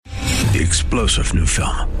The explosive new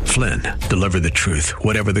film, Flynn, deliver the truth,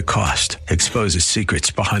 whatever the cost, exposes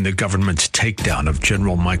secrets behind the government's takedown of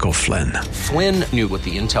General Michael Flynn. Flynn knew what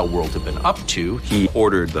the intel world had been up to. He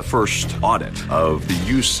ordered the first audit of the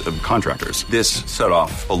use of contractors. This set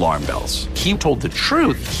off alarm bells. He told the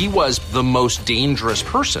truth. He was the most dangerous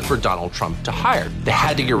person for Donald Trump to hire. They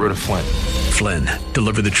had to get rid of Flynn. Flynn,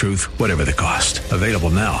 deliver the truth, whatever the cost. Available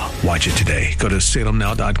now. Watch it today. Go to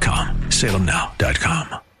salemnow.com.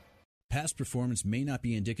 salemnow.com. Past performance may not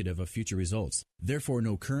be indicative of future results. Therefore,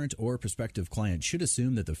 no current or prospective client should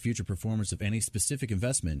assume that the future performance of any specific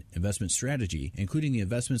investment strategy, including the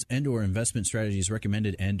investments and/or investment strategies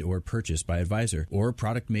recommended and/or purchased by advisor, or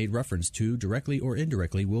product made reference to directly or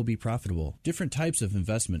indirectly, will be profitable. Different types of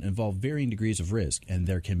investment involve varying degrees of risk, and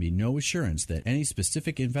there can be no assurance that any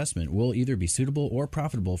specific investment will either be suitable or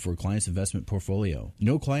profitable for a client's investment portfolio.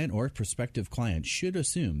 No client or prospective client should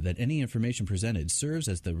assume that any information presented serves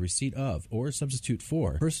as the receipt of or substitute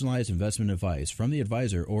for personalized investment advice from the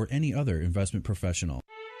advisor or any other investment professional.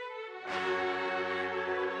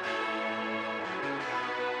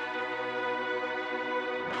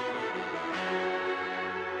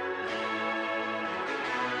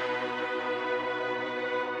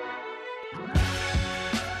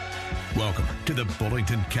 Welcome to the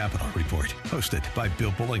Bullington Capital Report, hosted by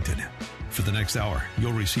Bill Bullington. For the next hour,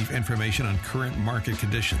 you'll receive information on current market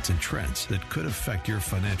conditions and trends that could affect your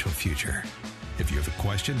financial future. If you have a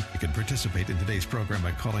question, you can participate in today's program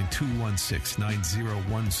by calling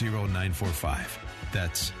 216-901-0945.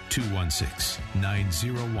 That's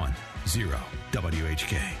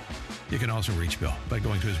 216-901-0WHK. You can also reach Bill by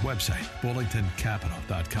going to his website,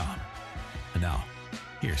 bullingtoncapital.com. And now,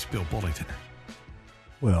 here's Bill Bullington.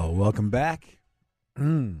 Well, welcome back.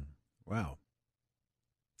 Wow.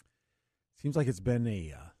 Seems like it's been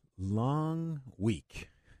a long week.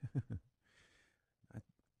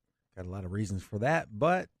 Got a lot of reasons for that,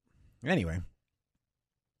 but anyway.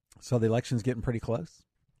 So the election's getting pretty close.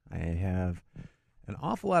 I have an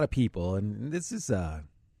awful lot of people, and this is,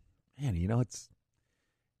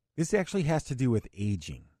 this actually has to do with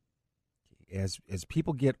aging. As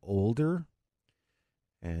people get older,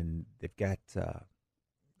 and they've got, are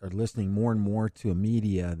listening more and more to a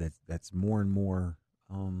media that's more and more,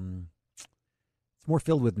 it's more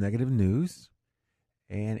filled with negative news,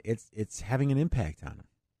 and it's having an impact on them.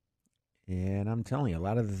 And I'm telling you, a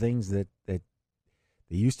lot of the things that they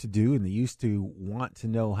used to do and they used to want to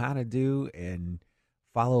know how to do and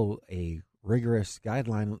follow a rigorous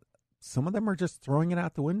guideline, some of them are just throwing it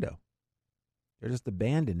out the window. They're just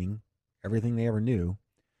abandoning everything they ever knew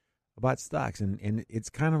about stocks. And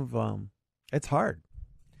it's kind of, it's hard.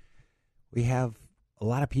 We have a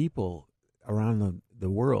lot of people around the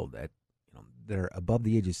world that are above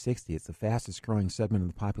the age of 60. It's the fastest growing segment of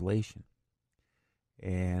the population.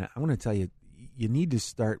 And I want to tell you, you need to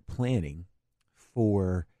start planning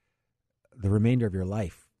for the remainder of your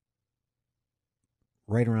life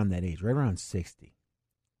right around that age, right around 60.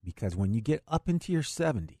 Because when you get up into your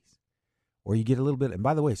 70s, or you get a little bit, and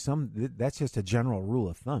by the way, that's just a general rule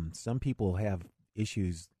of thumb. Some people have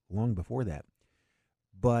issues long before that.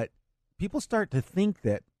 But people start to think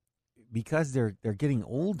that because they're getting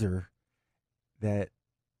older, that,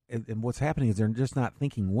 and what's happening is they're just not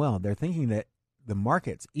thinking well. They're thinking that the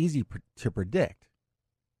market's easy to predict.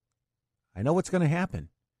 I know what's going to happen,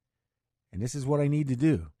 and this is what I need to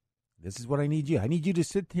do. This is what I need you. I need you to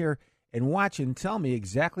sit here and watch and tell me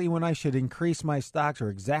exactly when I should increase my stocks or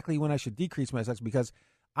exactly when I should decrease my stocks, because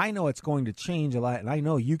I know it's going to change a lot, and I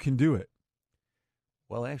know you can do it.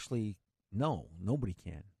 Well, actually, no, nobody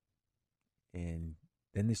can. And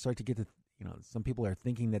then they start to get to, some people are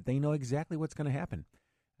thinking that they know exactly what's going to happen.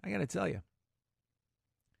 I got to tell you,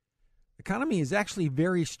 the economy is actually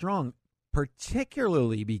very strong,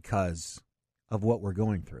 particularly because of what we're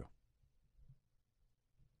going through.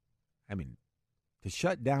 I mean, to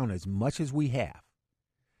shut down as much as we have,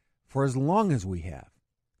 for as long as we have,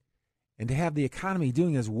 and to have the economy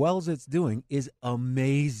doing as well as it's doing is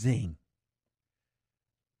amazing.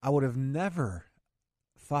 I would have never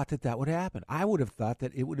thought that would happen. I would have thought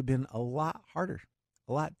that it would have been a lot harder,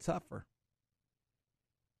 a lot tougher.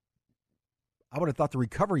 I would have thought the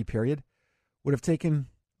recovery period would have taken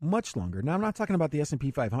much longer. Now, I'm not talking about the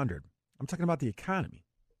S&P 500. I'm talking about the economy.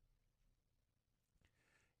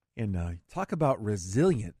 And talk about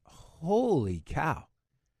resilient. Holy cow.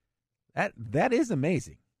 That is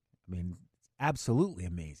amazing. I mean, it's absolutely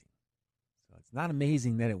amazing. So it's not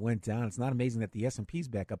amazing that it went down. It's not amazing that the S&P's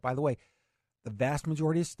back up. By the way, the vast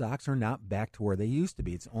majority of stocks are not back to where they used to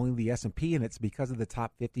be. It's only the S&P, and it's because of the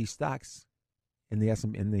top 50 stocks in the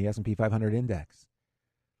S&P 500 index.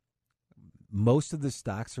 most of the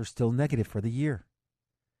stocks are still negative for the year.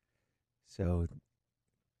 So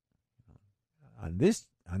on this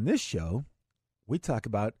show, we talk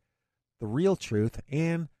about the real truth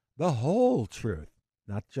and the whole truth,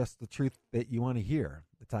 not just the truth that you want to hear.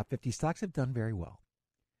 The top 50 stocks have done very well.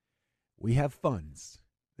 We have funds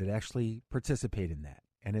that actually participate in that,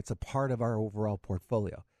 and it's a part of our overall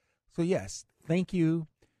portfolio. So yes, thank you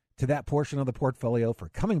to that portion of the portfolio for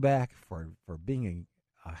coming back, for being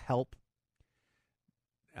a help.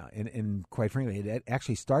 And quite frankly, it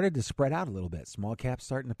actually started to spread out a little bit. Small caps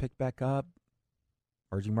starting to pick back up.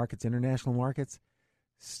 Emerging markets, international markets,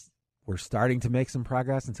 we're starting to make some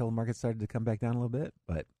progress until the market started to come back down a little bit.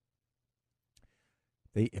 But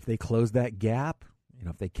if they close that gap,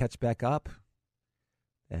 if they catch back up,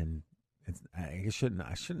 then I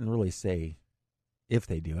shouldn't really say if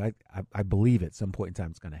they do. I believe at some point in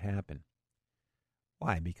time it's going to happen.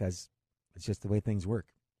 Why? Because it's just the way things work.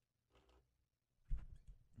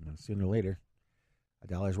 Sooner or later, a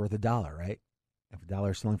dollar's worth a dollar, right? If a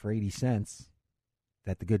dollar is selling for 80 cents, is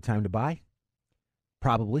that the good time to buy?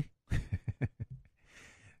 Probably.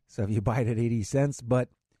 So if you buy it at 80 cents, but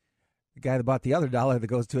the guy that bought the other dollar that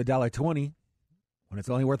goes to $1.20 when it's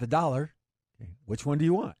only worth a dollar, which one do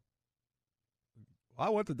you want? Well, I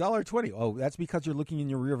want the $1.20. Oh, that's because you're looking in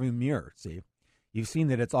your rearview mirror. See, you've seen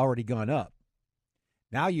that it's already gone up.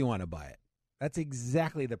 Now you want to buy it. That's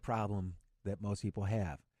exactly the problem that most people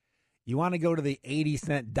have. You want to go to the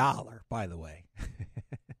 80-cent dollar, by the way.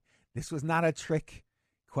 This was not a trick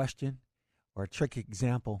question or a trick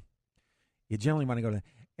example. You generally want to go to,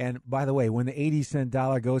 and by the way, when the 80-cent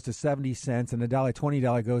dollar goes to 70 cents and the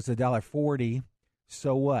 $1.20 goes to $1.40,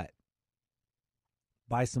 so what?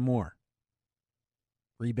 Buy some more.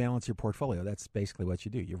 Rebalance your portfolio. That's basically what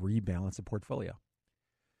you do. You rebalance the portfolio.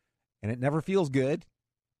 And it never feels good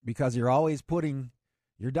because you're always putting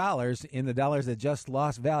your dollars in the dollars that just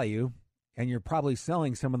lost value, and you're probably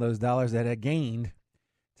selling some of those dollars that had gained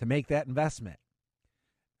to make that investment.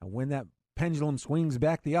 And when that pendulum swings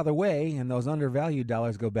back the other way and those undervalued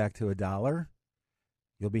dollars go back to $1,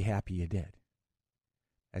 you'll be happy you did.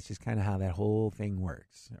 That's just kind of how that whole thing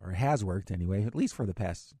works, or has worked anyway, at least for the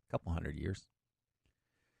past couple hundred years.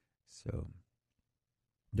 So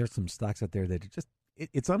there's some stocks out there that are just,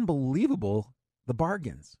 it's unbelievable, the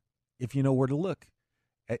bargains, if you know where to look.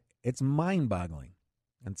 It's mind-boggling.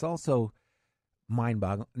 And it's also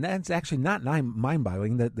mind-boggling. And that's actually not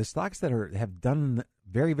mind-boggling. The stocks that have done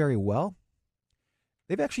very, very well,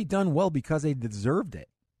 they've actually done well because they deserved it.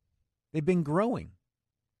 They've been growing.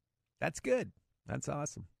 That's good. That's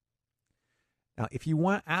awesome. Now, if you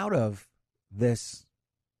want out of this,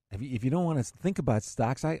 if you don't want to think about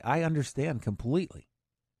stocks, I understand completely.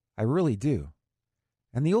 I really do.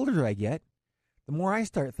 And the older I get, the more I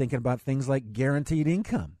start thinking about things like guaranteed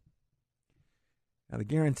income. Now, the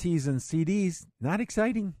guarantees on CDs, not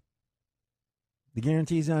exciting. The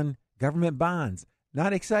guarantees on government bonds,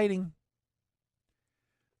 not exciting.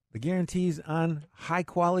 The guarantees on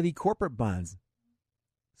high-quality corporate bonds,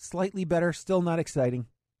 slightly better, still not exciting.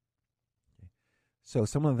 So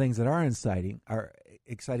some of the things that are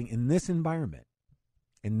exciting in this environment,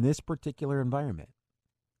 in this particular environment,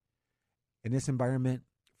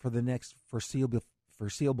 for the next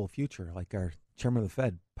foreseeable future, like our chairman of the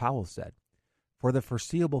Fed, Powell, said, for the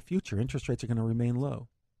foreseeable future, interest rates are going to remain low.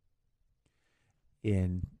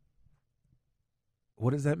 And what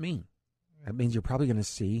does that mean? That means you're probably going to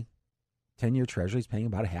see 10-year treasuries paying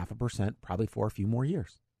about 0.5%, probably for a few more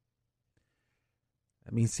years.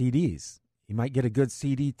 That means CDs. You might get a good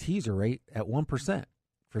CD teaser rate at 1%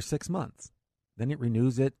 for 6 months. Then it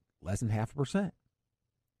renews at less than 0.5%.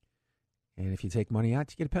 And if you take money out,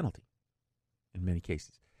 you get a penalty in many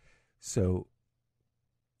cases. So,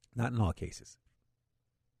 not in all cases.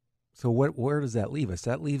 So where does that leave us?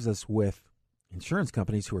 That leaves us with insurance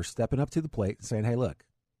companies who are stepping up to the plate and saying, hey, look,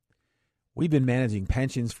 we've been managing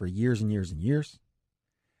pensions for years and years and years.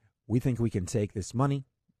 We think we can take this money,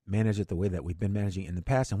 manage it the way that we've been managing it in the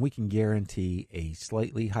past, and we can guarantee a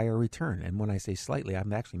slightly higher return. And when I say slightly,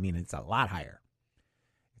 I'm actually meaning it's a lot higher.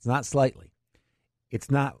 It's not slightly. It's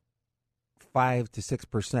not 5 to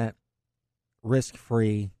 6%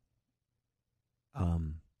 risk-free,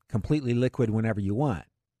 completely liquid whenever you want.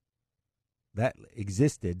 That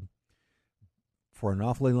existed for an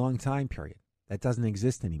awfully long time period. That doesn't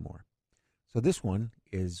exist anymore. So this one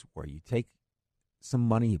is where you take some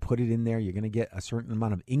money, you put it in there, you're going to get a certain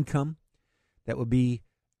amount of income that would be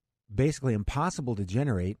basically impossible to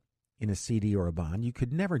generate in a CD or a bond. You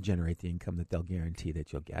could never generate the income that they'll guarantee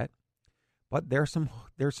that you'll get. But there's some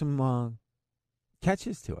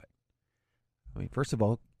catches to it. I mean, first of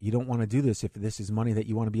all, you don't want to do this if this is money that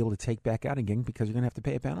you want to be able to take back out again because you're going to have to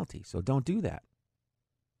pay a penalty. So don't do that.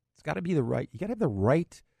 It's got to be you got to have the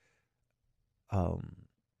right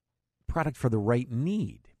product for the right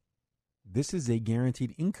need. This is a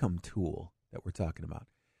guaranteed income tool that we're talking about.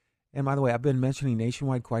 And by the way, I've been mentioning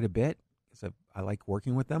Nationwide quite a bit because I like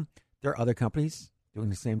working with them. There are other companies doing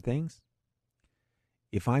the same things.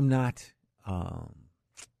 If I'm not,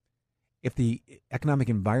 if the economic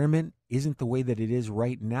environment isn't the way that it is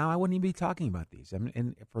right now, I wouldn't even be talking about these. I mean,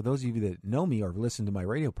 and for those of you that know me or listen to my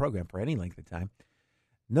radio program for any length of time,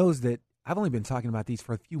 knows that I've only been talking about these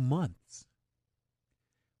for a few months.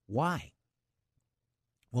 Why?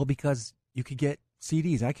 Well, because you could get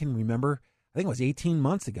CDs. I can remember, I think it was 18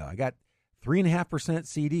 months ago, I got 3.5%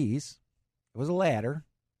 CDs. It was a ladder.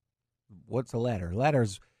 What's a ladder? A ladder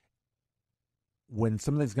is when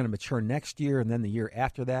something's going to mature next year, and then the year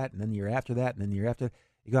after that, and then the year after that, and then the year after.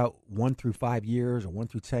 You got 1 through 5 years or 1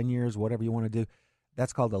 through 10 years, whatever you want to do.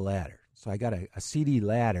 That's called a ladder. So I got a CD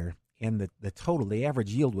ladder, and the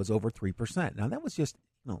average yield was over 3%. Now, that was just,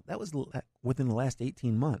 that was within the last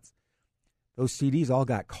 18 months. Those CDs all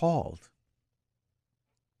got called.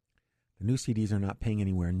 The new CDs are not paying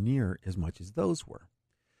anywhere near as much as those were.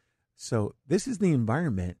 So this is the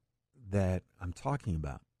environment that I'm talking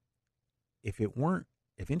about. If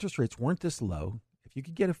interest rates weren't this low, if you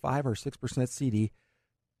could get a 5 or 6% CD,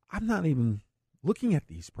 I'm not even looking at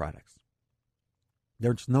these products.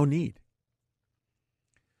 There's no need.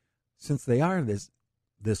 Since they are this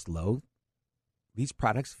low, these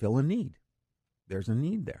products fill a need. There's a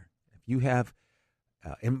need there. If you have,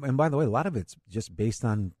 and by the way, a lot of it's just based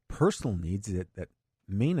on personal needs that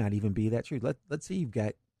may not even be that true. Let's say you've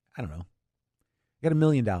got, I don't know, you got $1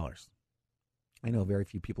 million. I know very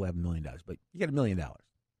few people have $1 million, but you got $1 million.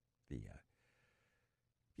 You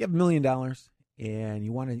have $1 million, and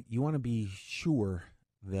you want to be sure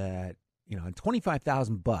that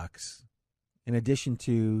 $25,000, in addition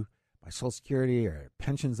to my Social Security or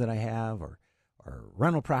pensions that I have or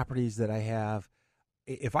rental properties that I have,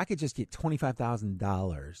 if I could just get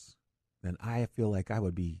 $25,000, then I feel like I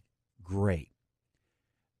would be great.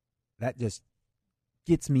 That just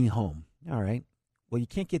gets me home. All right. Well, you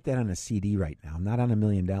can't get that on a CD right now, not on $1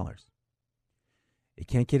 million. You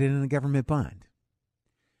can't get it in a government bond.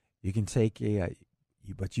 You can take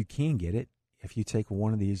but you can get it if you take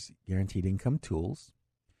one of these guaranteed income tools.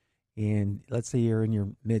 And let's say you're in your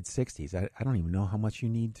mid-60s. I don't even know how much you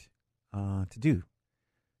need to do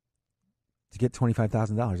to get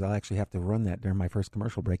 $25,000. I'll actually have to run that during my first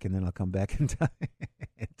commercial break, and then I'll come back and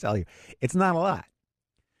tell you. It's not a lot.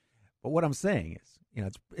 But what I'm saying is,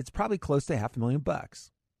 it's probably close to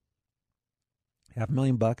 $500,000.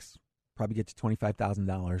 $500,000 probably get you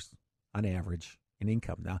 $25,000 on average in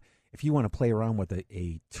income. Now, if you want to play around with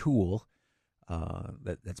a tool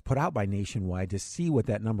that's put out by Nationwide to see what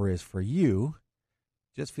that number is for you,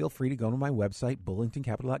 just feel free to go to my website,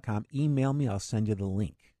 bullingtoncapital.com. Email me. I'll send you the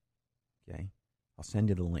link. Okay? I'll send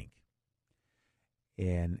you the link.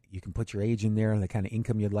 And you can put your age in there and the kind of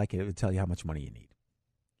income you'd like. It would tell you how much money you need.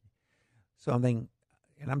 So I'm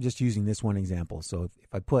just using this one example. So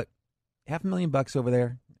if I put $500,000 over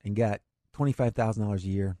there and got $25,000 a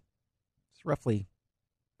year, it's roughly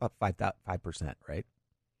about 5%, right?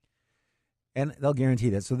 And they'll guarantee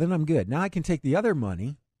that. So then I'm good. Now I can take the other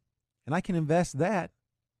money and I can invest that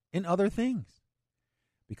in other things.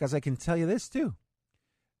 Because I can tell you this too.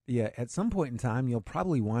 At some point in time, you'll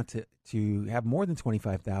probably want to have more than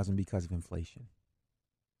 $25,000 because of inflation.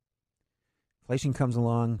 Inflation comes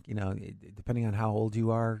along, depending on how old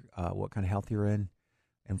you are, what kind of health you're in,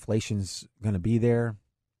 inflation's going to be there.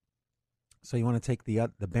 So you want to take the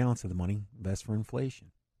balance of the money, invest for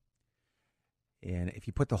inflation. And if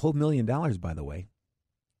you put the whole $1 million, by the way,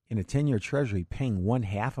 in a 10-year treasury paying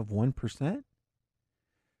 0.5%,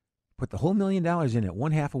 put the whole $1 million in at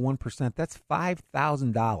 0.5%, that's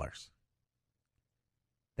 $5,000.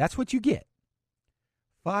 That's what you get.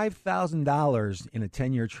 $5,000 in a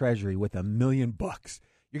 10-year treasury with $1 million.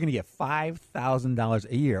 You're going to get $5,000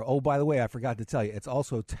 a year. Oh, by the way, I forgot to tell you, it's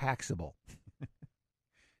also taxable.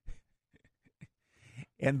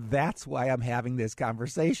 And that's why I'm having this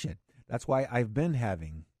conversation. That's why I've been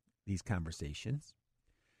having these conversations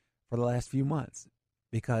for the last few months,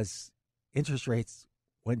 because interest rates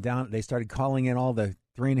went down. They started calling in all the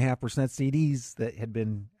 3.5% CDs that had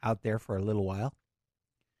been out there for a little while.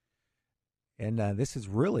 And this is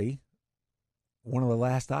really one of the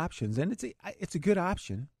last options. And it's a good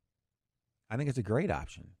option. I think it's a great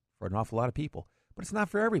option for an awful lot of people. But it's not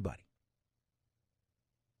for everybody.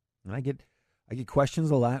 And I get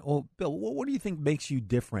questions a lot. Well, Bill, what do you think makes you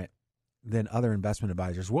different than other investment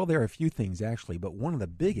advisors? Well, there are a few things actually, but one of the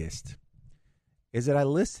biggest is that I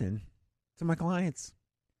listen to my clients.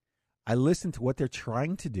 I listen to what they're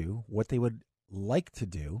trying to do, what they would like to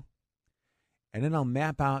do, and then I'll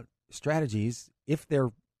map out strategies if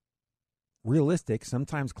they're realistic.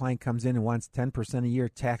 Sometimes client comes in and wants 10% a year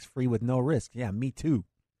tax-free with no risk. Yeah, me too.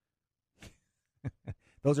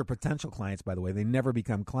 Those are potential clients, by the way. They never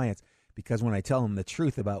become clients because when I tell them the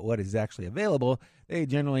truth about what is actually available, they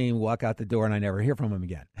generally walk out the door and I never hear from them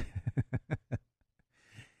again.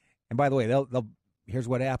 And by the way, here's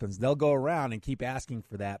what happens. They'll go around and keep asking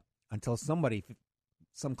for that until some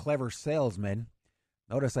clever salesman,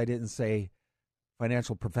 notice I didn't say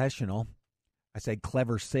financial professional, I said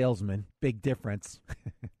clever salesman, big difference.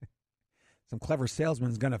 Some clever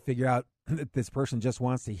salesman's going to figure out that this person just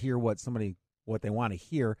wants to hear what they want to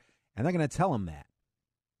hear, and they're going to tell them that.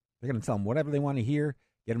 They're going to tell them whatever they want to hear,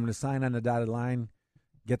 get them to sign on the dotted line,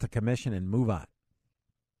 get the commission, and move on.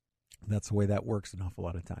 That's the way that works an awful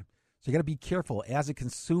lot of time. So you got to be careful as a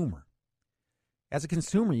consumer. As a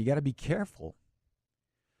consumer, you got to be careful.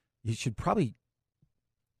 You should probably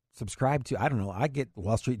subscribe to, I don't know, I get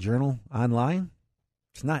Wall Street Journal online.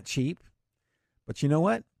 It's not cheap. But you know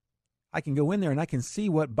what? I can go in there and I can see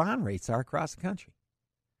what bond rates are across the country.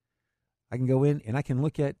 I can go in and I can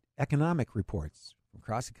look at economic reports from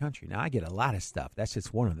across the country. Now, I get a lot of stuff. That's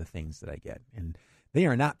just one of the things that I get. And they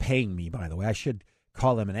are not paying me, by the way. I should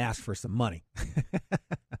call them and ask for some money.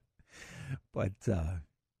 But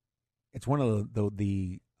it's one of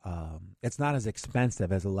the it's not as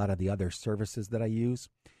expensive as a lot of the other services that I use.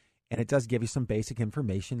 And it does give you some basic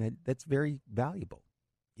information that's very valuable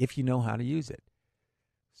if you know how to use it.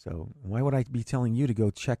 So why would I be telling you to go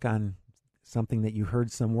check on something that you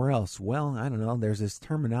heard somewhere else? Well, I don't know. There's this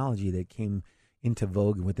terminology that came into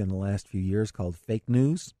vogue within the last few years called fake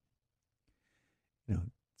news. You know,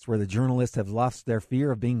 it's where the journalists have lost their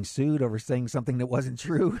fear of being sued over saying something that wasn't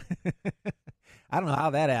true. I don't know how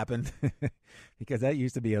that happened because that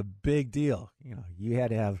used to be a big deal. You know, you had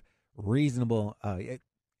to have reasonable,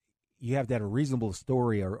 you have to have a reasonable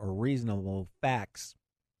story or reasonable facts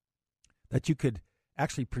that you could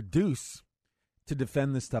actually produce to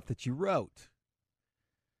defend the stuff that you wrote.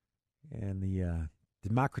 And the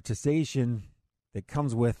democratization that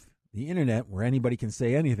comes with the internet, where anybody can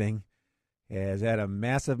say anything, has had a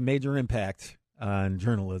massive, major impact on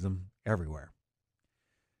journalism everywhere.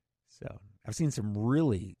 So I've seen some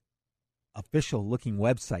really official-looking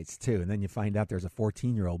websites, too, and then you find out there's a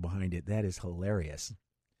 14-year-old behind it. That is hilarious.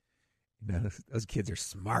 You know, those kids are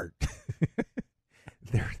smart.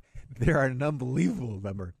 There are an unbelievable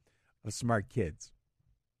number of smart kids.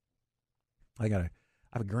 I have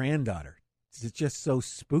a granddaughter. It's just so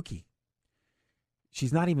spooky.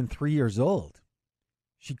 She's not even 3 years old.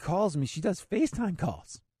 She calls me. She does FaceTime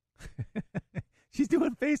calls. She's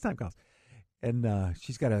doing FaceTime calls. And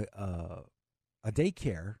she's got a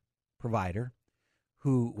daycare provider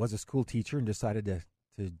who was a school teacher and decided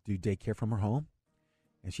to do daycare from her home.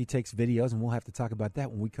 And she takes videos, and we'll have to talk about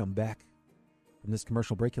that when we come back from this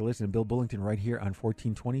commercial break. You're listening to Bill Bullington right here on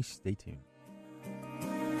 1420. Stay tuned.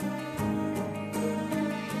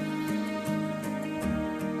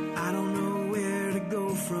 I don't know where to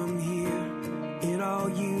go from here. It all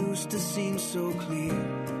used to seem so clear.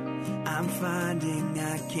 I'm finding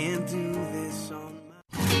I can't do this on my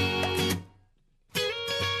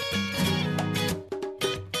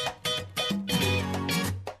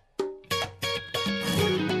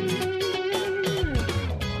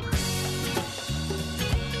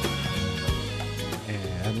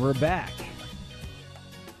We're back.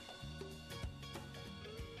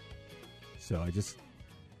 So I just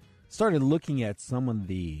started looking at some of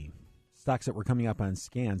the stocks that were coming up on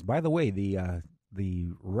scans. By the way, the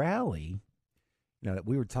rally, you know,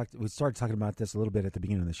 we started talking about this a little bit at the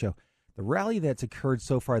beginning of the show. The rally that's occurred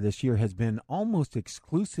so far this year has been almost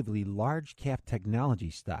exclusively large cap technology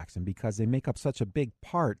stocks, and because they make up such a big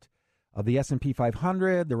part of the S&P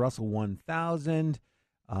 500, the Russell 1000,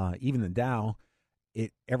 even the Dow,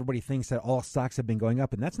 everybody thinks that all stocks have been going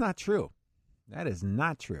up, and that's not true. That is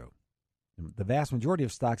not true. The vast majority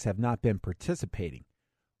of stocks have not been participating.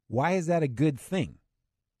 Why is that a good thing?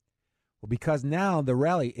 Well, because now the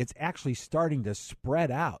rally, it's actually starting to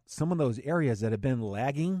spread out. Some of those areas that have been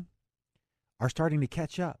lagging are starting to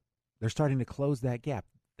catch up. They're starting to close that gap.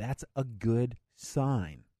 That's a good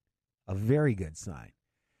sign, a very good sign.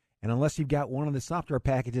 And unless you've got one of the software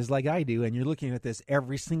packages like I do, and you're looking at this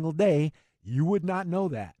every single day, you would not know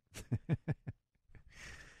that.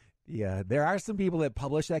 Yeah, there are some people that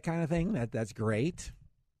publish that kind of thing. That's great,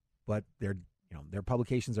 but their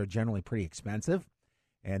publications are generally pretty expensive,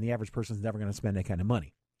 and the average person is never going to spend that kind of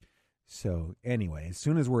money. So anyway, as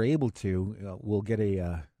soon as we're able to, we'll get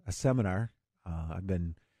a seminar. I've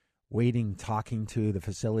been waiting, talking to the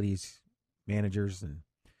facilities managers, and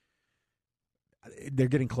they're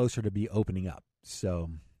getting closer to be opening up. So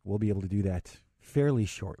we'll be able to do that fairly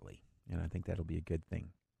shortly, and I think that'll be a good thing.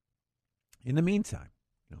 In the meantime,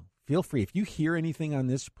 feel free. If you hear anything on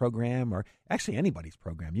this program, or actually anybody's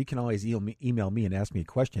program, you can always email me and ask me a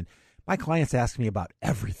question. My clients ask me about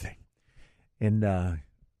everything. And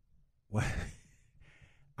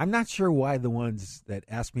I'm not sure why the ones that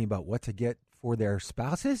ask me about what to get for their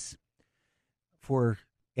spouses for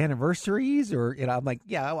anniversaries, or I'm like,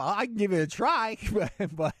 yeah, well, I can give it a try,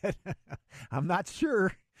 but I'm not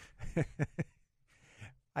sure.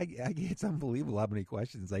 It's unbelievable how many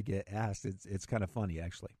questions I get asked. It's kind of funny,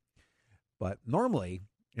 actually. But normally,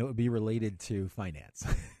 it would be related to finance,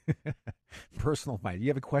 personal finance. You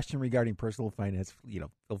have a question regarding personal finance,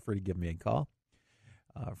 feel free to give me a call.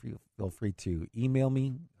 Feel free to email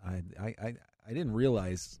me. I didn't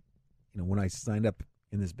realize, when I signed up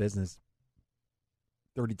in this business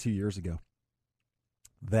 32 years ago,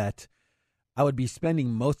 that I would be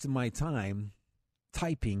spending most of my time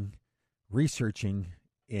typing, researching,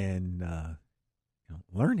 and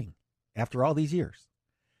learning after all these years.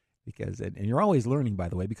 Because, and you're always learning, by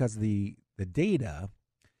the way, because the data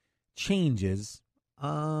changes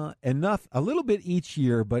enough, a little bit each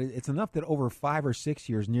year, but it's enough that over 5 or 6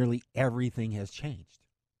 years, nearly everything has changed.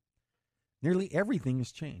 Nearly everything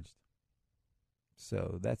has changed.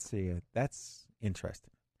 So that's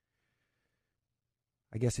interesting.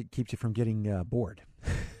 I guess it keeps you from getting bored.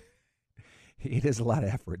 It is a lot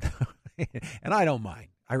of effort, and I don't mind.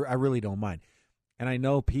 I really don't mind. And I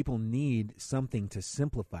know people need something to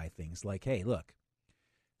simplify things. Like, hey, look,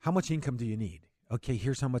 how much income do you need? Okay,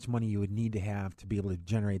 here's how much money you would need to have to be able to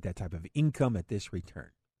generate that type of income at this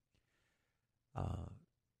return.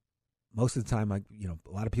 Most of the time, a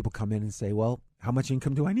lot of people come in and say, well, how much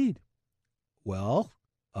income do I need? Well,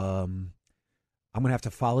 I'm going to have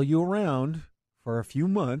to follow you around for a few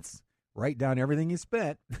months, write down everything you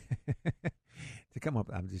spent to come up.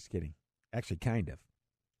 I'm just kidding. Actually, kind of.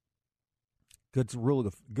 Good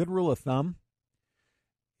rule of thumb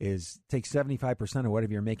is take 75% of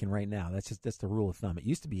whatever you're making right now. That's the rule of thumb. It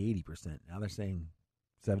used to be 80%. Now they're saying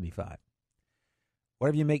 75.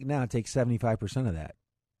 Whatever you make now, take 75% of that.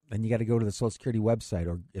 Then you got to go to the Social Security website,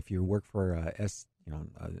 or if you work for a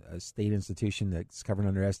state institution that's covered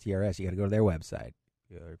under STRS, you got to go to their website.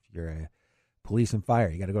 If you're a police and fire,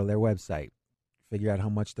 you got to go to their website. Figure out how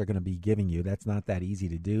much they're going to be giving you. That's not that easy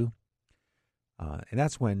to do. And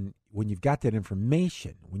that's when you've got that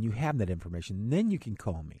information, when you have that information, then you can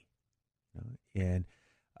call me. And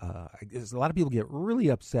a lot of people get really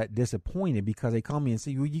upset, disappointed, because they call me and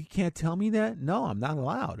say, well, you can't tell me that? No, I'm not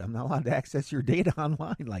allowed. I'm not allowed to access your data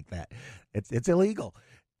online like that. It's illegal.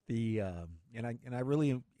 And I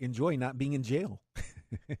really enjoy not being in jail.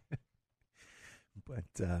 But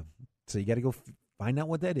so you got to go find out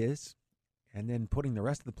what that is. And then putting the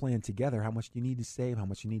rest of the plan together, how much do you need to save, how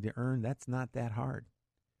much you need to earn, that's not that hard.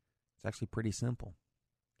 It's actually pretty simple.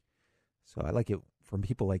 So I like it from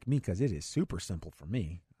people like me because it is super simple for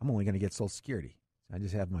me. I'm only going to get Social Security. I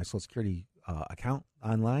just have my Social Security account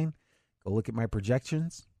online, go look at my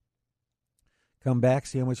projections, come back,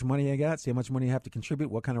 see how much money I got, see how much money I have to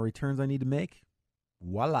contribute, what kind of returns I need to make.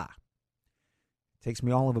 Voila. It takes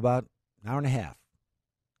me all of about an hour and a half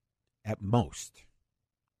at most.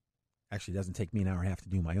 Actually, it doesn't take me an hour and a half to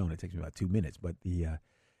do my own. It takes me about 2 minutes. But in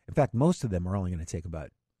fact, most of them are only going to take about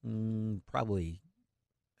probably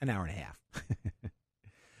an hour and a half.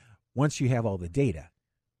 Once you have all the data,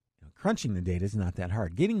 crunching the data is not that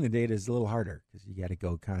hard. Getting the data is a little harder because you got to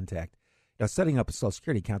go contact. Setting up a Social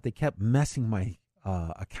Security account, they kept messing my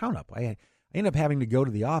account up. I ended up having to go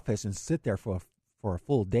to the office and sit there for a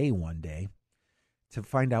full day one day to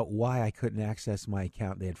find out why I couldn't access my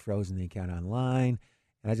account. They had frozen the account online.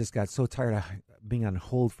 And I just got so tired of being on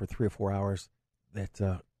hold for 3 or 4 hours that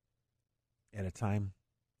at a time,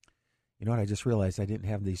 you know what, I just realized I didn't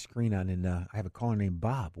have the screen on, and I have a caller named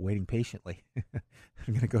Bob waiting patiently. I'm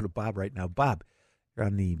going to go to Bob right now. Bob, you're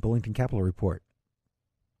on the Bullington Capital Report.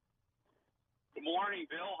 Good morning,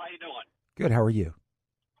 Bill. How you doing? Good. How are you?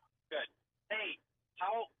 Good. Hey,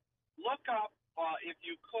 look up, if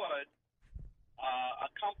you could, a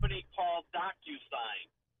company called DocuSign.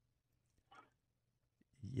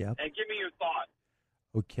 Yep. And give me your thought.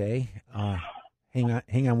 Okay.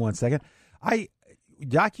 Hang on 1 second.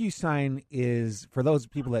 DocuSign is, for those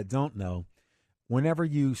people that don't know, whenever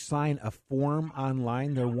you sign a form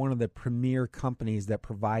online, they're one of the premier companies that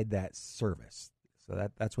provide that service. So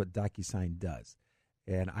that's what DocuSign does.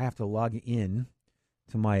 And I have to log in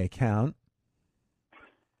to my account.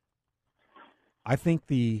 I think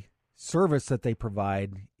the service that they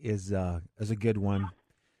provide is a good one.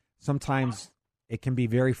 Sometimes it can be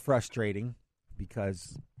very frustrating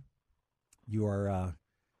because you are.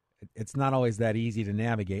 It's not always that easy to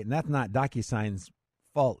navigate, and that's not DocuSign's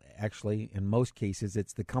fault. Actually, in most cases,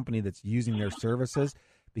 it's the company that's using their services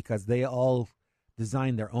because they all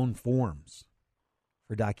design their own forms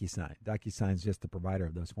for DocuSign. DocuSign's just the provider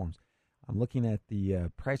of those forms. I'm looking at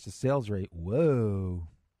the price to sales rate. Whoa.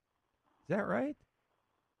 Is that right?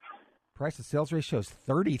 Price to sales ratio is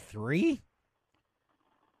 33?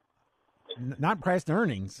 Not price to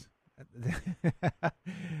earnings.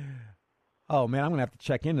 Oh, man, I'm going to have to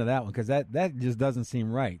check into that one because that just doesn't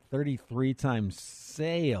seem right. 33 times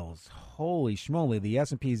sales. Holy schmoly. The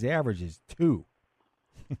S&P's average is 2.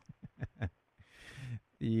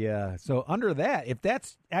 Yeah, so under that, if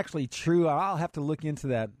that's actually true, I'll have to look into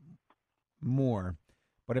that more.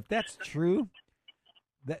 But if that's true,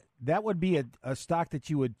 that would be a stock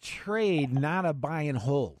that you would trade, not a buy and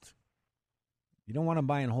hold. You don't want to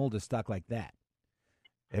buy and hold a stock like that.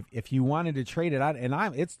 If you wanted to trade it out, and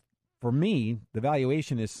it's for me, the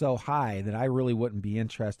valuation is so high that I really wouldn't be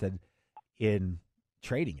interested in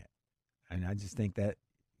trading it. And I just think that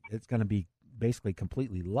it's going to be basically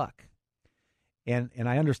completely luck. And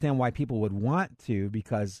I understand why people would want to,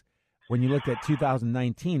 because when you looked at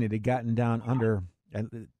 2019, it had gotten down under,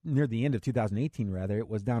 near the end of 2018 rather, it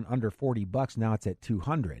was down under $40. Now it's at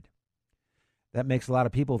 200. That makes a lot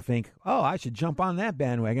of people think, oh, I should jump on that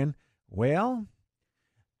bandwagon. Well,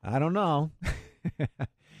 I don't know.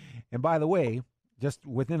 And by the way, just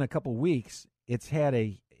within a couple weeks, it had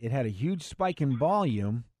a huge spike in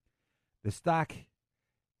volume. The stock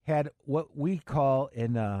had what we call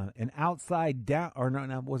an outside down, or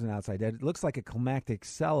no, it wasn't outside down. It looks like a climactic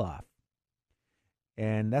sell-off,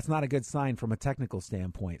 and that's not a good sign from a technical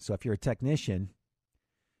standpoint. So if you're a technician,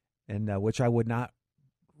 and which I would not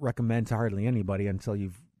recommend to hardly anybody until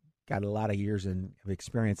you've got a lot of years of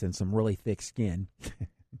experience and some really thick skin,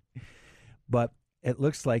 but it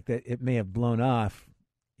looks like that it may have blown off,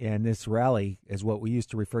 and this rally is what we used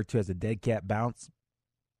to refer to as a dead cat bounce.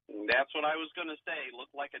 That's what I was going to say.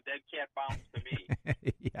 Looked like a dead cat bounce to me.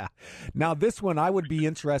 Yeah. Now, this one, I would be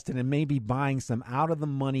interested in maybe buying some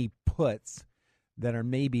out-of-the-money puts that are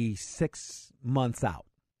maybe 6 months out,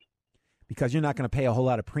 because you're not going to pay a whole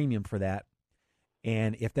lot of premium for that.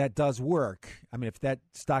 And if that does work, I mean, if that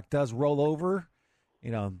stock does roll over,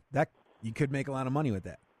 that you could make a lot of money with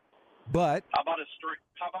that. But how about a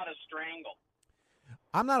strangle?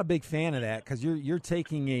 I'm not a big fan of that because you're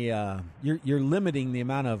taking you're limiting the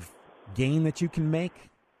amount of gain that you can make,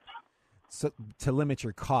 so to limit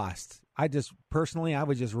your cost. I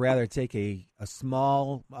would just rather take a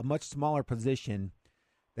much smaller position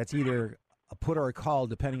that's either a put or a call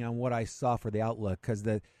depending on what I saw for the outlook, because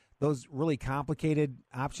those really complicated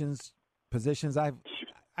options positions, I've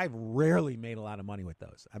rarely made a lot of money with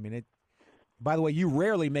those. I mean, by the way, you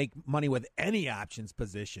rarely make money with any options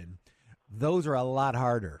position. Those are a lot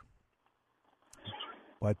harder.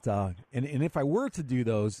 But and if I were to do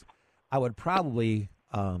those, I would probably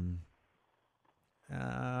I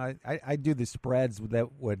do the spreads that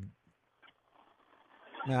would.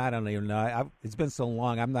 I don't even know. It's been so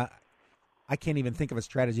long. I can't even think of a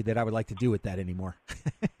strategy that I would like to do with that anymore.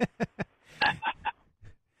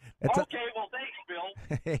 Okay, well, thanks,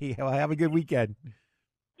 Bill. Hey, well, have a good weekend.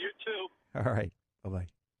 You too. All right. Bye-bye.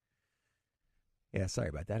 Yeah, sorry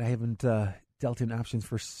about that. I haven't dealt in options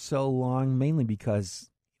for so long, mainly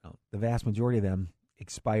because the vast majority of them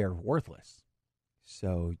expire worthless.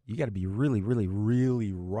 So you got to be really, really,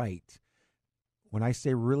 really right. When I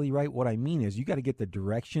say really right, what I mean is you got to get the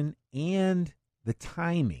direction and the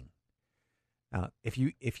timing. If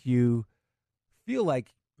you feel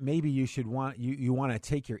like maybe you should want to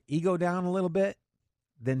take your ego down a little bit,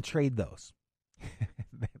 then trade those.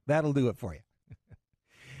 That'll do it for you.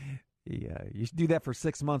 Yeah, you should do that for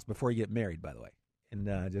 6 months before you get married, by the way. And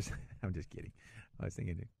I'm just kidding. I was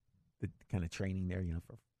thinking the kind of training there,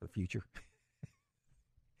 for the future.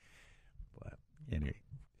 But anyway,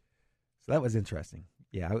 so that was interesting.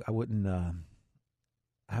 Yeah, I wouldn't.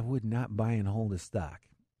 I would not buy and hold a stock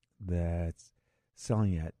that's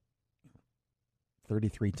selling at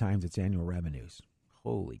 33 times its annual revenues.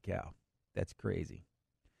 Holy cow, that's crazy.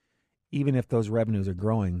 Even if those revenues are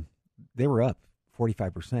growing, they were up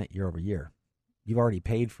 45% year over year. You've already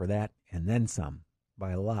paid for that and then some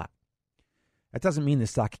by a lot. That doesn't mean the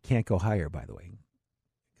stock can't go higher, by the way,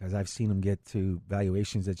 because I've seen them get to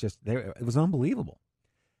valuations that it was unbelievable.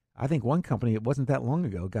 I think one company, it wasn't that long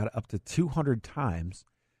ago, got up to 200 times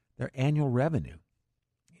their annual revenue.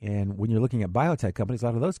 And when you're looking at biotech companies, a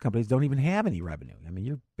lot of those companies don't even have any revenue. I mean,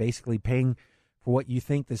 you're basically paying for what you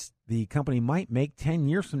think the company might make 10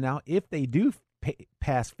 years from now if they do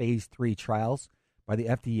pass phase 3 trials by the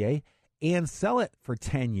FDA and sell it for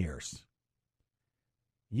 10 years.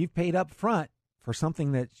 You've paid up front for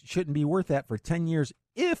something that shouldn't be worth that for 10 years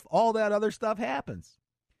if all that other stuff happens.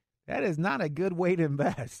 That is not a good way to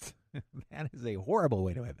invest. That is a horrible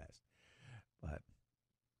way to invest. But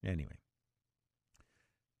anyway,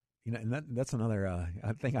 and that's another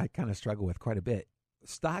thing I kind of struggle with quite a bit.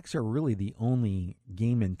 Stocks are really the only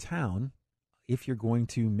game in town if you're going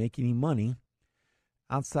to make any money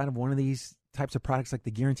outside of one of these types of products like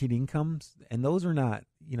the guaranteed incomes. And those are not,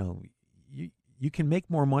 you can make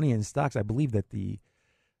more money in stocks. I believe that the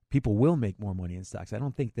people will make more money in stocks. I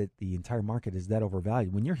don't think that the entire market is that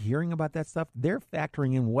overvalued. When you're hearing about that stuff, they're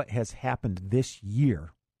factoring in what has happened this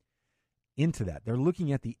year into that. They're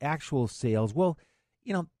looking at the actual sales. Well,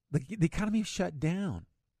 the economy is shut down.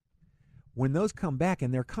 When those come back,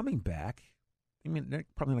 and they're coming back, I mean, they're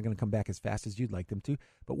probably not going to come back as fast as you'd like them to,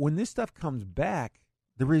 but when this stuff comes back,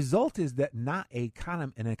 the result is that not an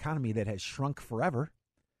economy that has shrunk forever.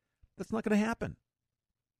 That's not going to happen.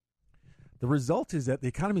 The result is that the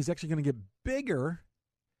economy is actually going to get bigger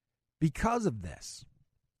because of this.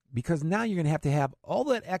 Because now you're going to have all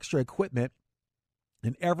that extra equipment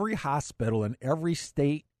in every hospital in every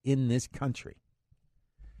state in this country.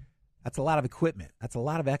 That's a lot of equipment. That's a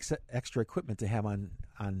lot of extra equipment to have on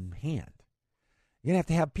hand. You're going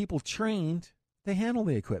to have people trained to handle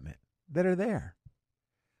the equipment that are there.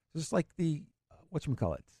 Just like the,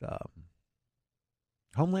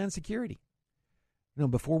 Homeland Security.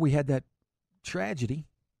 Before we had that tragedy,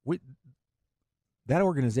 that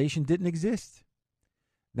organization didn't exist.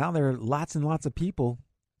 Now there are lots and lots of people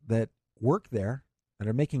that work there that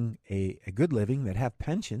are making a good living, that have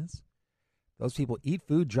pensions. Those people eat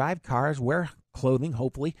food, drive cars, wear clothing,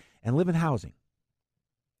 hopefully, and live in housing.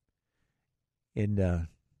 And did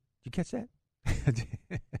you catch that?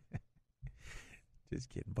 Just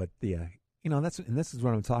kidding. But this is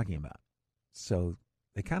what I'm talking about. So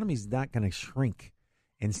the economy is not going to shrink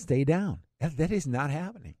and stay down. That is not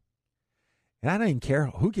happening. And I don't even care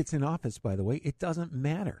who gets in office, by the way. It doesn't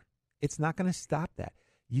matter. It's not going to stop that.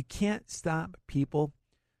 You can't stop people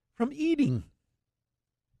from eating.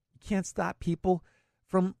 You can't stop people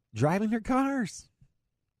from driving their cars,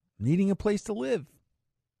 needing a place to live.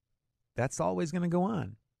 That's always going to go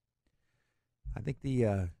on. I think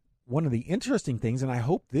one of the interesting things, and I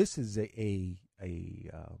hope this is a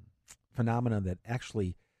phenomenon that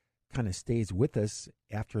actually kind of stays with us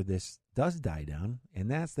after this does die down, and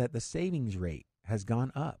that's that the savings rate has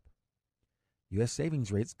gone up. U.S.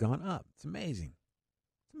 savings rate's gone up. It's amazing.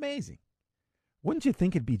 It's amazing. Wouldn't you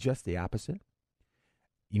think it'd be just the opposite?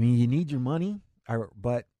 You mean you need your money,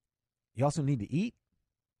 but you also need to eat?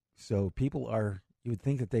 So you would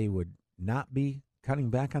think that they would not be cutting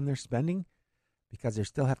back on their spending because they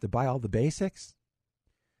still have to buy all the basics?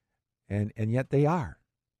 And yet they are.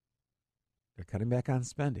 They're cutting back on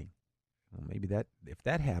spending. Well, maybe if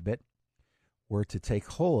that habit were to take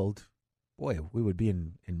hold, boy, we would be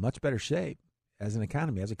in much better shape as an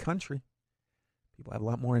economy, as a country. People have a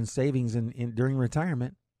lot more in savings during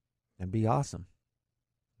retirement. That'd be awesome.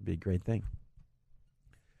 It'd be a great thing.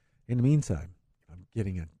 In the meantime, I'm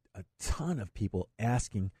getting a ton of people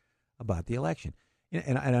asking about the election.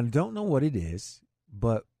 And I don't know what it is,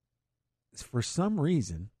 but for some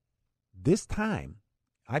reason, this time,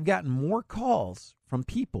 I've gotten more calls from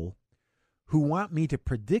people who want me to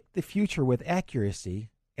predict the future with accuracy.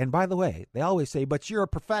 And by the way, they always say, but you're a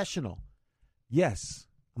professional. Yes,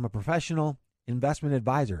 I'm a professional investment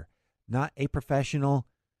advisor, not a professional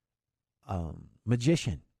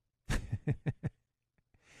magician.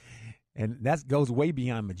 And that goes way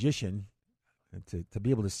beyond magician. To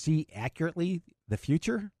be able to see accurately the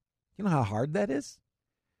future, you know how hard that is?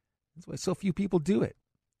 That's why so few people do it.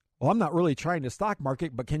 Well, I'm not really trying the stock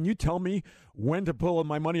market, but can you tell me when to pull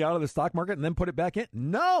my money out of the stock market and then put it back in?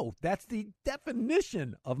 No, that's the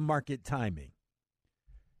definition of market timing.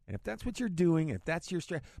 And if that's what you're doing, if that's your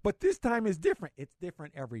strategy, but this time is different. It's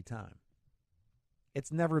different every time.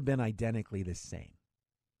 It's never been identically the same.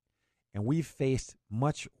 And we've faced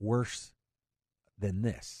much worse than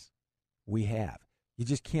this. We have. You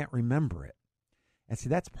just can't remember it. And see,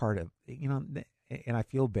 that's part of, and I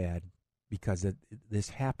feel bad because this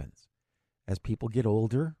happens. As people get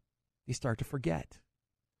older, they start to forget.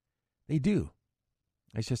 They do.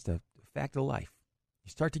 It's just a fact of life.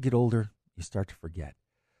 You start to get older, you start to forget.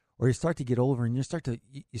 Or you start to get older and you start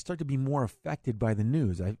to be more affected by the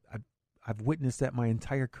news. I've witnessed that my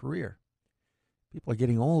entire career. People are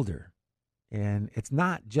getting older And it's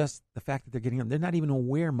not just the fact that they're getting them. They're not even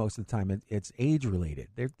aware most of the time. It's age-related.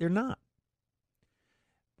 They're not.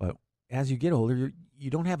 But as you get older, you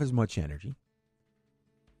don't have as much energy.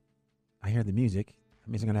 I hear the music.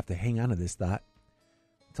 That means I'm going to have to hang on to this thought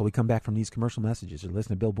until we come back from these commercial messages. You're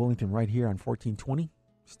listening to Bill Bullington right here on 1420.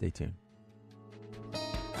 Stay tuned.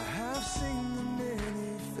 I have seen the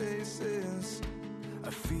many faces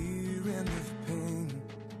of fear and of pain.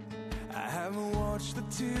 I haven't watched the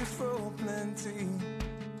tears flow plenty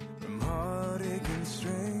from heartache and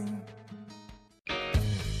strain.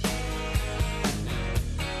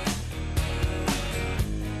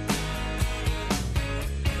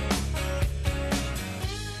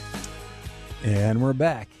 And we're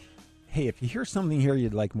back. Hey, if you hear something here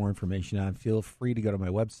you'd like more information on, feel free to go to my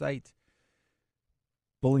website,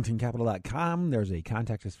 bullingtoncapital.com. There's a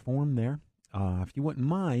contact us form there. If you wouldn't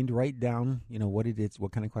mind, write down, what it is,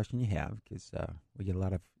 what kind of question you have, because we get a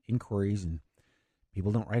lot of inquiries and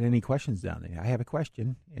people don't write any questions down. I have a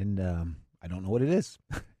question, and I don't know what it is.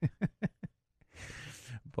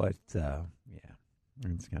 But, yeah,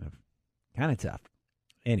 it's kind of tough.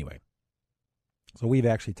 Anyway, so we've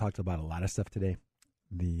actually talked about a lot of stuff today.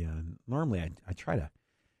 Normally I try to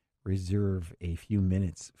reserve a few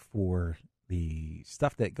minutes for the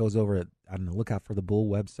stuff that goes over on the Lookout for the Bull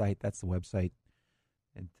website. That's the website.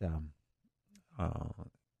 And I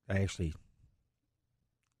actually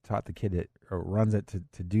taught the kid that runs it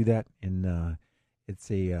to do that. And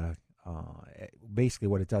it's basically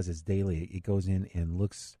what it does is daily. It goes in and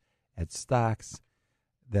looks at stocks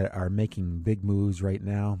that are making big moves right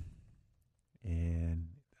now. And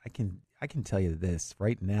I can tell you this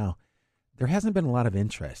right now, there hasn't been a lot of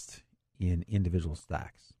interest in individual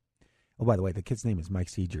stocks. Oh, by the way, the kid's name is Mike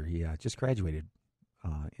Seeger. He just graduated,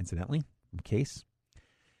 incidentally, from Case.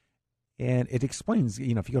 And it explains,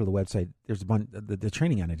 if you go to the website, there's a bunch, the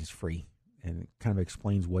training on it is free, and it kind of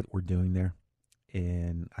explains what we're doing there.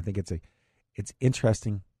 And I think it's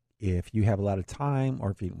interesting if you have a lot of time,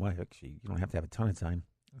 or if you don't have to have a ton of time.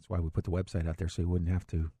 That's why we put the website out there, so you wouldn't have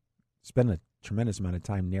to spend a tremendous amount of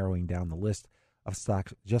time narrowing down the list of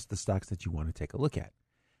stocks, just the stocks that you want to take a look at.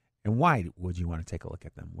 And why would you want to take a look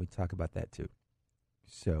at them? We talk about that too.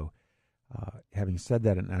 So, having said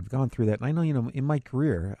that, and I've gone through that, and I know, in my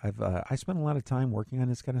career, I spent a lot of time working on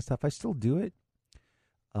this kind of stuff. I still do it.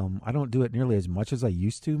 I don't do it nearly as much as I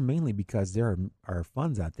used to, mainly because there are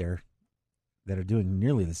funds out there that are doing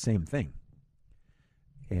nearly the same thing.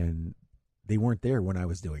 And they weren't there when I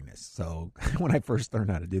was doing this. So when I first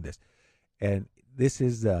learned how to do this, and this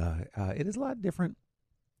is, it is a lot different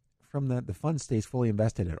from the fund stays fully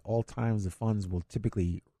invested at all times. The funds will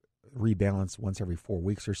typically rebalance once every 4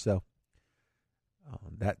 weeks or so.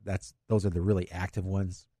 Those are the really active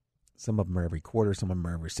ones. Some of them are every quarter, some of them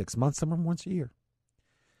are every 6 months, some of them once a year.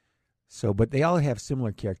 So, but they all have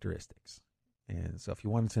similar characteristics. And so if you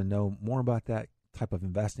wanted to know more about that type of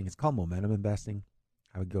investing, it's called momentum investing.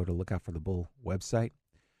 I would go to Lookout for the Bull website.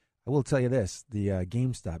 I will tell you this, the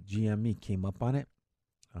GameStop, GME, came up on it.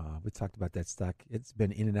 We talked about that stock. It's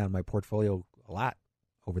been in and out of my portfolio a lot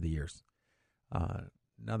over the years.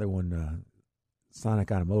 Another one,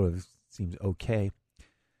 Sonic Automotive, seems okay.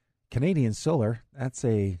 Canadian Solar, that's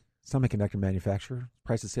a semiconductor manufacturer.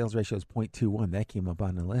 Price to sales ratio is 0.21. That came up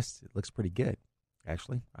on the list. It looks pretty good,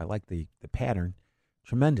 actually. I like the pattern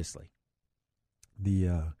tremendously.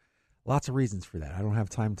 Lots of reasons for that. I don't have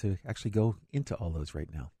time to actually go into all those right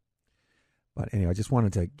now. But anyway, I just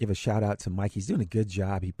wanted to give a shout out to Mike. He's doing a good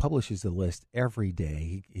job. He publishes the list every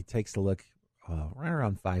day. He takes a look right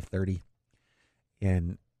around 5:30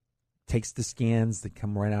 and takes the scans that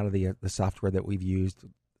come right out of the software that we've used.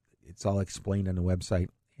 It's all explained on the website,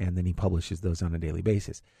 and then he publishes those on a daily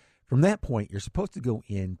basis. From that point, you're supposed to go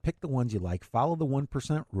in, pick the ones you like, follow the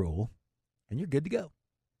 1% rule, and you're good to go.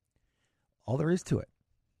 All there is to it.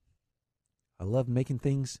 I love making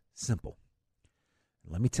things simple.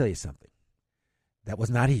 Let me tell you something. That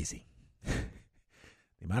was not easy.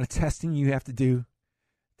 The amount of testing you have to do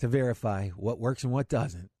to verify what works and what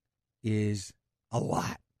doesn't is a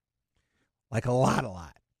lot. Like a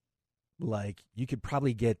lot. Like you could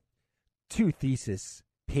probably get 2 thesis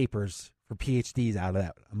papers for PhDs out of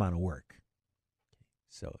that amount of work.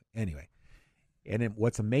 So anyway, and then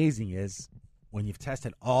what's amazing is when you've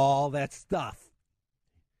tested all that stuff,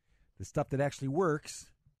 the stuff that actually works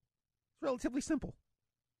is relatively simple.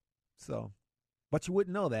 So, but you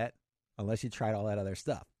wouldn't know that unless you tried all that other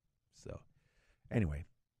stuff. So, anyway,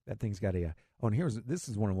 that thing's got a. Oh, and this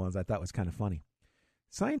is one of the ones I thought was kind of funny.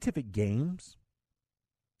 Scientific Games,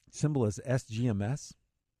 symbol is SGMS.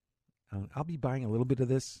 I'll be buying a little bit of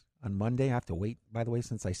this on Monday. I have to wait, by the way,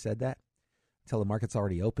 since I said that. until the market's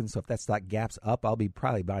already open. So if that stock gaps up, I'll be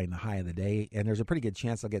probably buying the high of the day, and there's a pretty good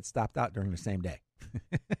chance I'll get stopped out during the same day.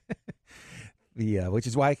 Which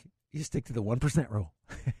is why you stick to the 1% rule.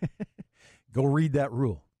 Go read that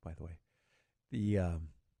rule, by the way. The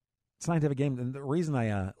scientific game, and the reason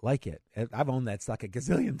I like it, I've owned that stock a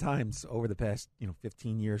gazillion times over the past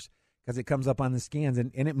 15 years because it comes up on the scans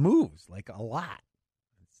and it moves like a lot.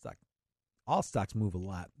 All stocks move a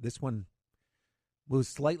lot. This one moves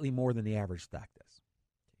slightly more than the average stock does.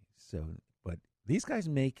 So, but these guys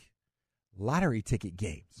make lottery ticket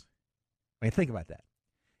games. I mean, think about that.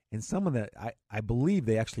 And some of the, I believe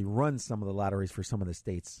they actually run some of the lotteries for some of the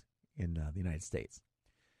states in the United States.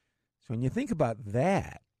 So when you think about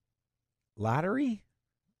that, lottery,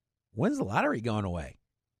 when's the lottery going away?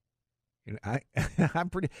 I'm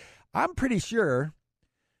pretty sure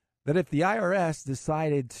that if the IRS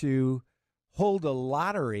decided to hold a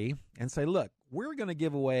lottery and say, look, we're going to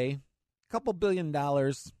give away a couple $1 billion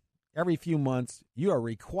every few months. You are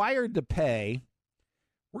required to pay.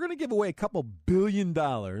 We're going to give away a couple $1 billion,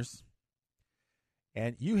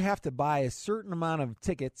 and you have to buy a certain amount of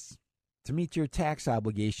tickets to meet your tax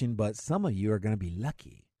obligation, but some of you are going to be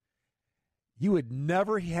lucky. You would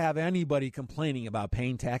never have anybody complaining about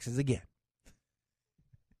paying taxes again.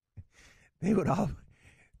 They would all,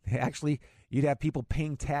 actually, you'd have people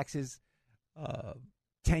paying taxes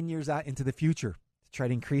 10 years out into the future to try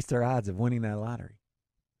to increase their odds of winning that lottery.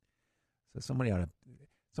 So somebody ought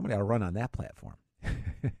to run on that platform.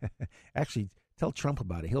 Actually, tell Trump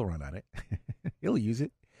about it. He'll run on it. He'll use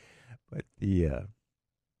it. But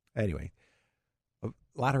anyway,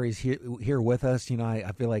 lottery's here with us.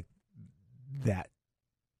 I feel like that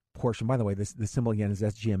portion. By the way, the symbol again is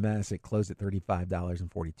SGMS. It closed at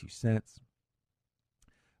 $35.42.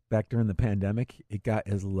 Back during the pandemic, it got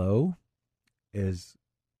as low as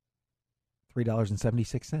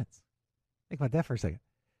 $3.76. Think about that for a second.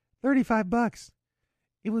 $35.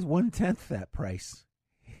 It was 1/10 that price.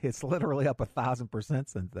 It's literally up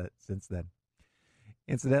 1,000% since then.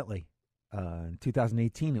 Incidentally, in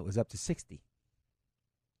 2018, it was up to 60.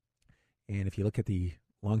 And if you look at the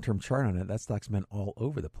long-term chart on it, that stock's been all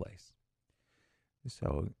over the place.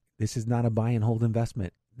 So this is not a buy and hold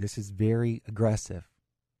investment. This is very aggressive.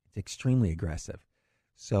 It's extremely aggressive.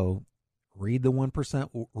 So read the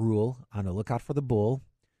 1% rule on the lookout for the bull.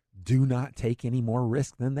 Do not take any more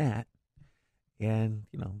risk than that. And,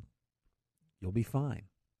 you'll be fine.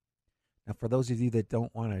 Now, for those of you that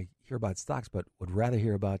don't want to hear about stocks but would rather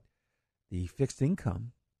hear about the fixed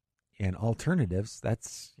income and alternatives,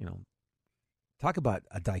 that's, talk about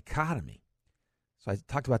a dichotomy. So I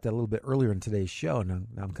talked about that a little bit earlier in today's show, and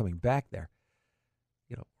now I'm coming back there.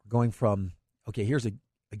 Going from, okay, here's a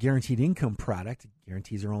guaranteed income product.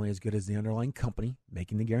 Guarantees are only as good as the underlying company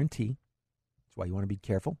making the guarantee. That's why you want to be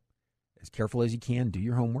careful as you can. Do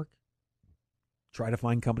your homework. Try to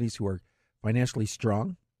find companies who are financially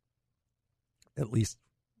strong, at least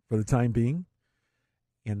for the time being,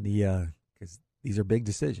 and because these are big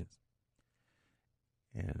decisions.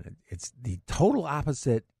 And it's the total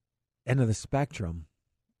opposite end of the spectrum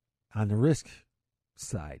on the risk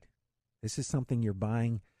side. This is something you're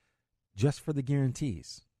buying just for the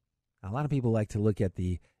guarantees. Now, a lot of people like to look at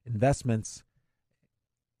the investments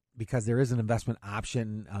because there is an investment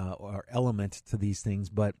option or element to these things,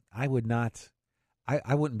 but I would not.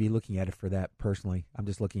 I wouldn't be looking at it for that personally. I'm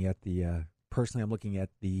just looking at the I'm looking at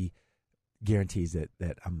the guarantees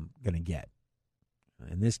that I'm going to get.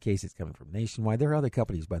 In this case, it's coming from Nationwide. There are other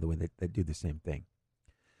companies, by the way, that do the same thing.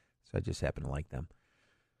 So I just happen to like them,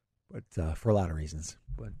 but for a lot of reasons.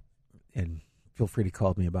 And feel free to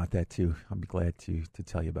call me about that too. I'll be glad to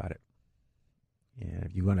tell you about it. And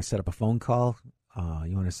if you want to set up a phone call,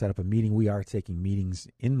 you want to set up a meeting, we are taking meetings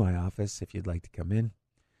in my office if you'd like to come in.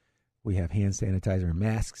 We have hand sanitizer and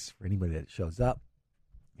masks for anybody that shows up.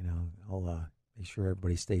 I'll make sure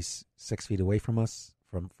everybody stays 6 feet away from us,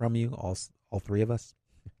 from you, all three of us.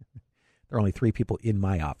 There are only 3 people in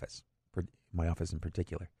my office in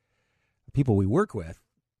particular. The people we work with,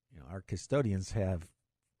 our custodians have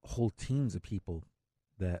whole teams of people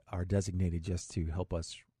that are designated just to help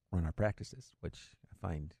us run our practices, which I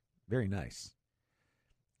find very nice.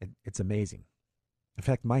 It's amazing. In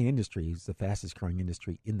fact, my industry is the fastest growing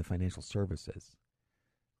industry in the financial services.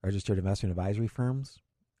 Registered investment advisory firms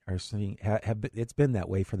are seeing it's been that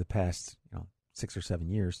way for the past 6 or 7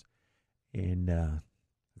 years. And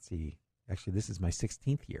let's see, actually this is my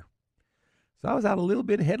 16th year. So I was out a little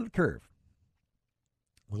bit ahead of the curve.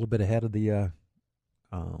 A little bit ahead of the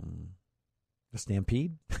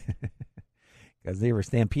stampede because they were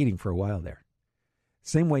stampeding for a while there.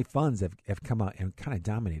 Same way funds have come out and kind of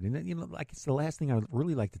dominated. And, like it's the last thing I would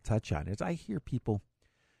really like to touch on is I hear people,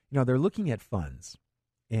 they're looking at funds.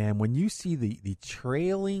 And when you see the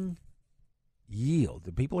trailing yield,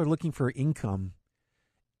 the people are looking for income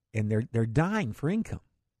and they're dying for income.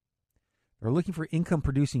 They're looking for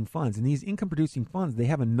income-producing funds. And these income-producing funds, they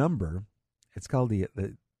have a number. It's called the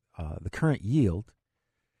current yield.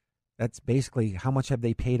 That's basically how much have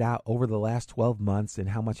they paid out over the last 12 months and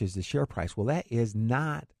how much is the share price. Well, that is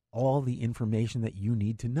not all the information that you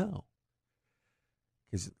need to know.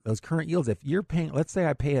 Because those current yields, if you're paying, let's say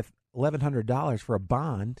I pay $1,100 for a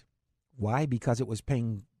bond. Why? Because it was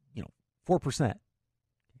paying, 4%.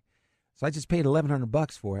 So I just paid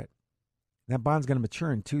 $1,100 for it. That bond's going to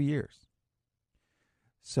mature in 2 years.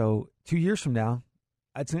 So 2 years from now,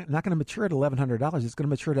 it's not going to mature at $1,100. It's going to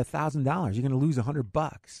mature at $1,000. You're going to lose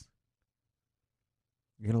 $100.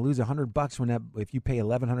 You're going to lose $100 if you pay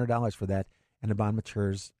 $1,100 for that, and the bond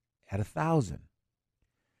matures at $1,000.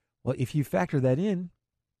 Well, if you factor that in,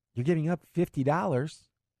 you're giving up $50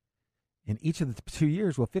 in each of the 2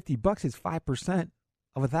 years. Well, $50 is 5%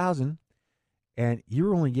 of $1,000, and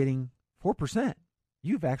you're only getting 4%.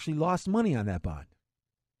 You've actually lost money on that bond.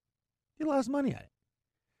 You lost money on it.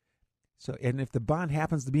 So, and if the bond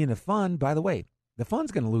happens to be in a fund, by the way, the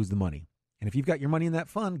fund's going to lose the money. And if you've got your money in that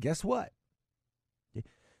fund, guess what? Okay.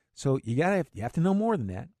 So you have to know more than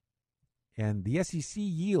that. And the SEC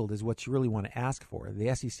yield is what you really want to ask for.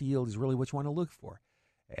 The SEC yield is really what you want to look for.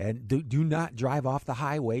 And do not drive off the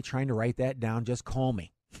highway trying to write that down. Just call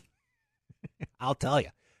me. I'll tell you.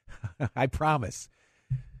 I promise.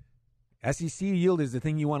 SEC yield is the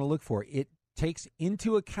thing you want to look for. It takes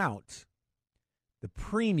into account the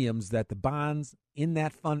premiums that the bonds in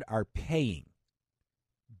that fund are paying.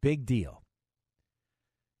 Big deal.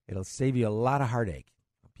 It'll save you a lot of heartache.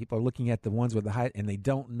 People are looking at the ones with the high, and they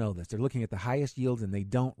don't know this. They're looking at the highest yields, and they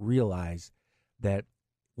don't realize that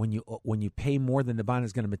when you pay more than the bond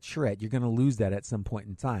is going to mature at, you're going to lose that at some point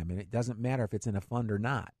in time. And it doesn't matter if it's in a fund or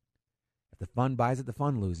not. If the fund buys it, the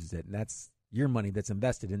fund loses it, and that's your money that's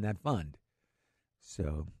invested in that fund.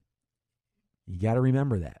 So you got to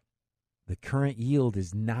remember that. The current yield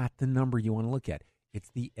is not the number you want to look at. It's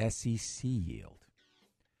the SEC yield.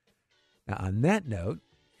 Now, on that note,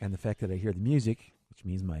 and the fact that I hear the music, which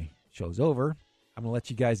means my show's over, I'm going to let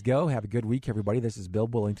you guys go. Have a good week, everybody. This is Bill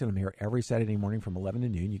Bullington. I'm here every Saturday morning from 11 to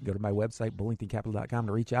noon. You can go to my website, bullingtoncapital.com,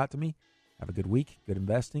 to reach out to me. Have a good week, good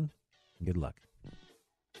investing, and good luck.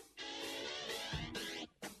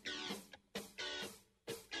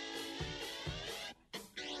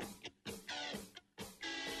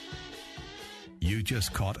 You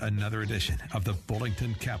just caught another edition of the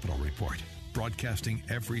Bullington Capital Report, broadcasting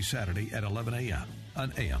every Saturday at 11 a.m.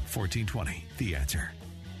 on AM 1420, The Answer.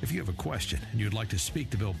 If you have a question and you'd like to speak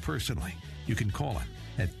to Bill personally, you can call him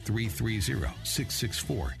at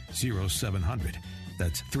 330-664-0700.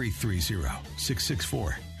 That's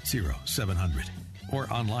 330-664-0700.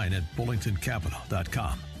 Or online at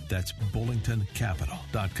bullingtoncapital.com. That's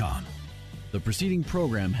bullingtoncapital.com. The preceding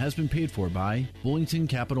program has been paid for by Bullington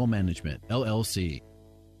Capital Management, LLC.